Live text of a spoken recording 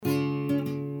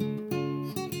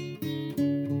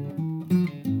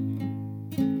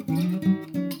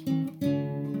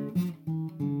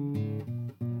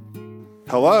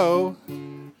Hello.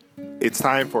 It's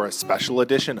time for a special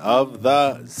edition of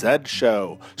The Zed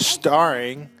Show,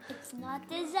 starring... It's not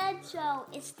the Zed Show,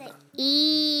 it's the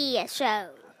E Show.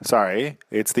 Sorry,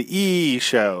 it's the E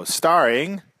Show,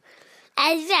 starring...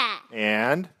 Ezra.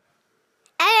 And...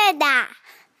 Erda.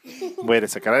 Wait a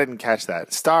second, I didn't catch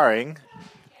that. Starring...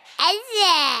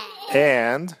 Ezra.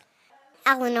 And...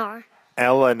 Eleanor.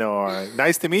 Eleanor.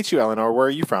 Nice to meet you, Eleanor. Where are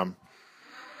you from?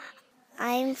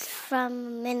 I'm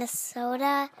from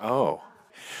Minnesota. Oh.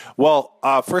 Well,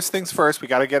 first things first, we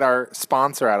got to get our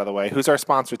sponsor out of the way. Who's our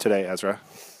sponsor today, Ezra?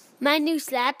 My new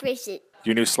slap bracelet.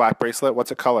 Your new slap bracelet?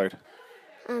 What's it colored?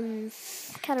 Kind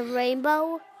of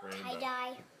rainbow.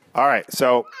 Tie-dye. All right,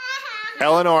 so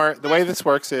Eleanor, the way this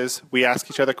works is we ask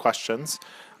each other questions.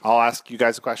 I'll ask you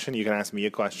guys a question. You can ask me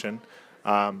a question,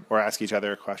 or ask each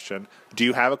other a question. Do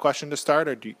you have a question to start,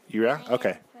 or do you? Yeah?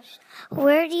 Okay.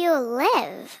 Where do you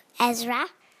live, Ezra?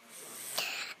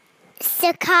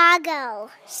 Chicago.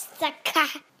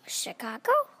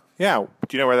 Chicago? Yeah.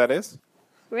 Do you know where that is?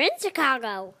 We're in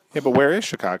Chicago. Yeah, but where is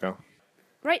Chicago?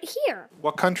 Right here.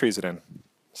 What country is it in?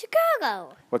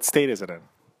 Chicago. What state is it in?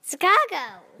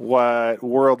 Chicago. What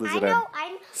world is it in?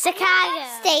 I'm Chicago.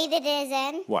 State it is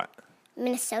in? What?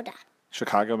 Minnesota.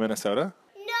 Chicago, Minnesota?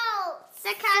 No,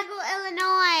 Chicago,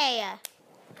 Illinois.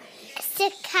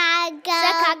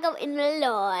 Chicago,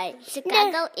 Illinois.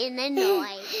 Chicago,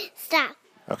 Illinois. Stop.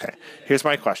 Okay. Here's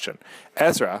my question.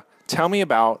 Ezra, tell me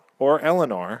about, or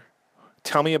Eleanor,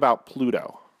 tell me about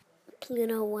Pluto.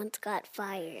 Pluto once got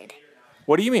fired.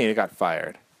 What do you mean it got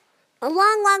fired? A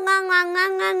long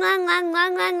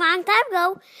time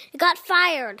ago, it got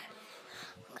fired.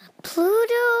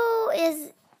 Pluto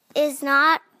is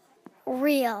not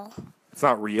real. It's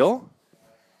not real?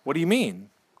 What do you mean?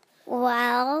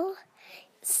 Well,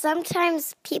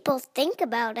 sometimes people think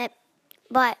about it,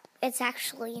 but it's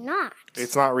actually not.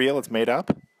 It's not real? It's made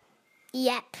up?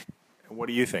 Yep. What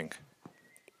do you think?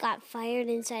 Got fired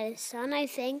inside the sun, I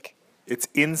think. It's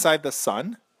inside the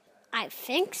sun? I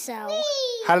think so.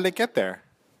 How did it get there?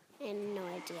 I have no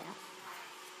idea.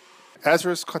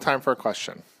 Ezra's time for a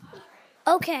question.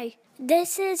 Okay,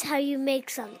 this is how you make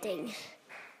something.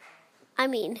 I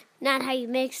mean, not how you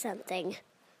make something.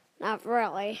 Not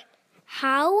really.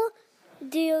 How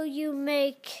do you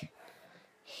make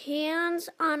hands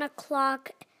on a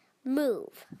clock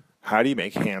move? How do you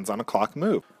make hands on a clock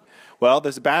move? Well,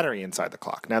 there's a battery inside the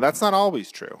clock. Now, that's not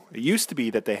always true. It used to be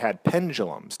that they had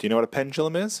pendulums. Do you know what a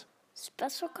pendulum is?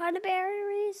 Special kind of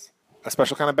batteries? A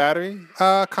special kind of battery?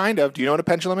 Kind of. Do you know what a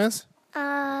pendulum is?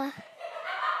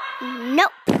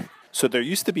 Nope. So there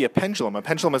used to be a pendulum. A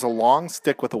pendulum is a long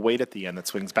stick with a weight at the end that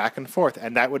swings back and forth,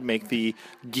 and that would make the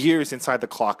gears inside the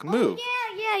clock move.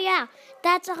 Oh, yeah.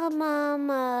 That's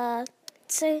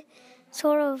it's a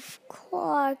sort of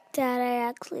clock that I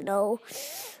actually know,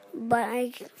 but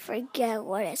I forget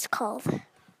what it's called.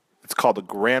 It's called a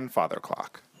grandfather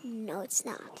clock. No, it's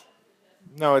not.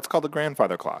 No, it's called a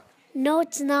grandfather clock. No,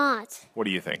 it's not. What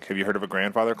do you think? Have you heard of a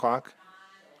grandfather clock?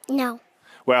 No.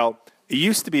 Well, it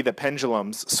used to be that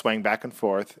pendulums swang back and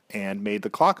forth and made the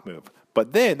clock move.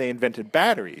 But then they invented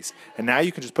batteries. And now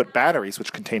you can just put batteries,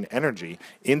 which contain energy,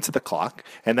 into the clock.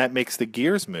 And that makes the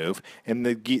gears move. And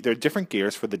there are different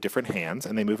gears for the different hands.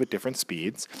 And they move at different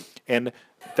speeds. And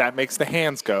that makes the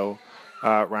hands go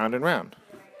round and round.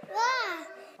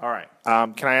 All right.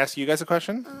 Can I ask you guys a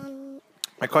question?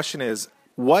 My question is,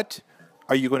 what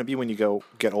are you going to be when you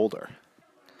get older?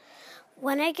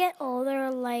 When I get older,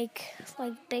 like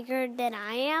bigger than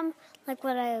I am, like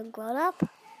when I grow up,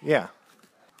 Yeah.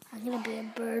 I'm going to be a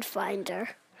bird finder.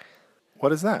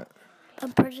 What is that? A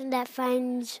person that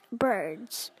finds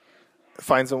birds.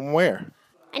 Finds them where?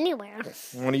 Anywhere.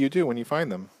 What do you do when you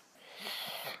find them?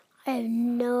 I have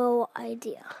no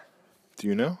idea. Do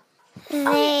you know?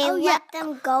 They let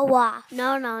them go off.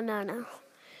 No.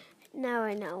 Now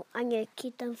I know. I'm going to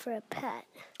keep them for a pet.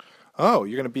 Oh,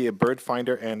 you're going to be a bird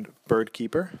finder and bird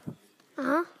keeper?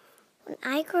 Uh-huh. When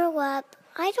I grow up,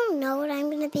 I don't know what I'm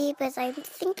going to be, but I'm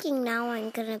thinking now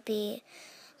I'm going to be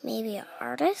maybe an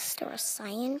artist or a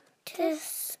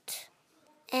scientist.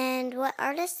 And what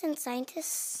artists and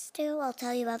scientists do, I'll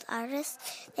tell you about the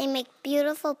artists. They make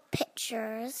beautiful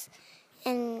pictures.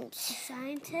 And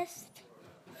scientists?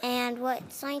 And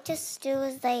what scientists do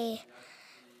is I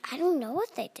don't know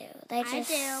what they do. They just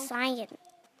science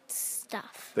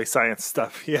stuff. They science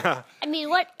stuff, yeah. I mean,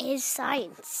 what is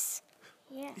science?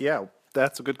 Yeah,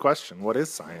 that's a good question. What is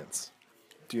science?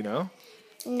 Do you know?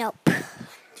 Nope. Do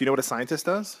you know what a scientist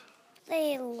does?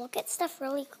 They look at stuff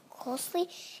really closely,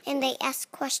 and they ask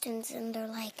questions, and they're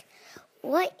like,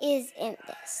 what is in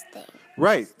this thing?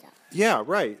 Right. Yeah,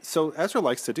 right. So Ezra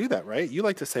likes to do that, right? You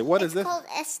like to say, "What is this?" It's called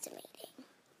estimating.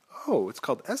 Oh, it's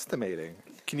called estimating.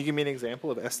 Can you give me an example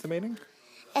of estimating?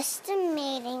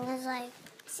 Estimating is like,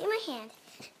 see my hand.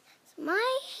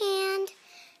 My hand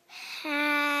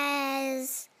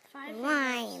has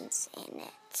lines in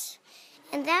it.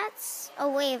 And that's a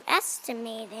way of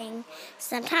estimating,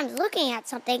 sometimes looking at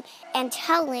something and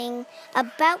telling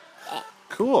about it.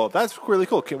 Cool. That's really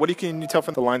cool. Can you tell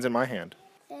from the lines in my hand?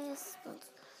 There's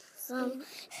some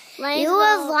you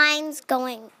have lines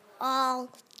going all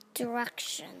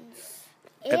directions.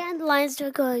 And lines are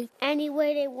going any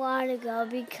way they want to go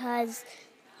because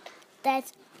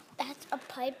that's a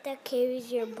pipe that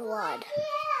carries your blood.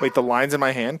 Wait, the lines in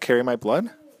my hand carry my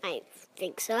blood? I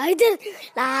think so. I did.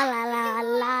 La la la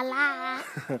la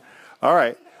la. All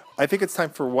right. I think it's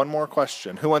time for one more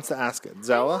question. Who wants to ask it?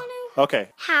 Zella? Okay.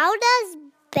 How does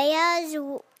bears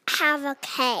have a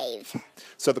cave?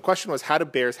 So the question was, how do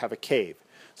bears have a cave?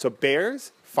 So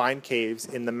bears find caves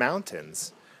in the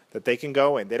mountains that they can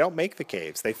go in. They don't make the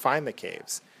caves. They find the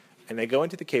caves. And they go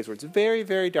into the caves where it's very,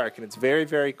 very dark and it's very,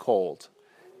 very cold.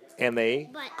 And they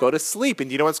go to sleep. And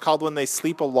do you know what it's called when they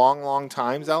sleep a long, long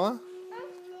time, Zella?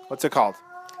 What's it called?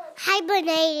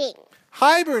 Hibernating.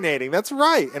 Hibernating. That's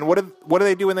right. And what do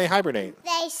they do when they hibernate?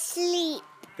 They sleep.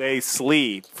 They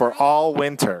sleep for all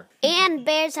winter. And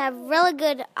bears have really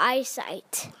good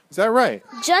eyesight, Is that right?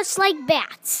 just like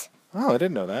bats. Oh, I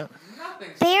didn't know that.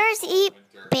 Bears eat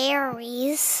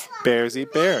berries. Bears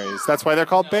eat berries. That's why they're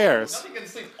called bears. Nothing can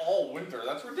sleep all winter.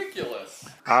 That's ridiculous.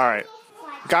 All right.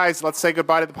 Guys, let's say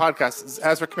goodbye to the podcast.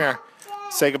 Ezra, come here.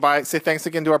 Say goodbye. Say thanks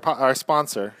again to our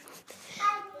sponsor.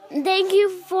 Thank you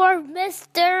for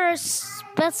Mr.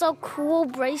 Special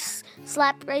Cool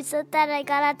Slap Bracelet that I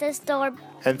got at the store.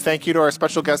 And thank you to our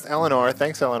special guest, Eleanor.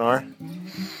 Thanks, Eleanor.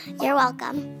 You're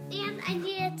welcome. And I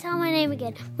need to tell my name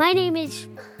again. My name is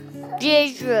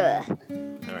Jezra.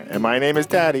 All right. And my name is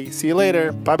Daddy. See you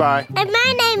later. Bye-bye. And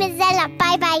my name is Zella.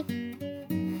 Bye-bye.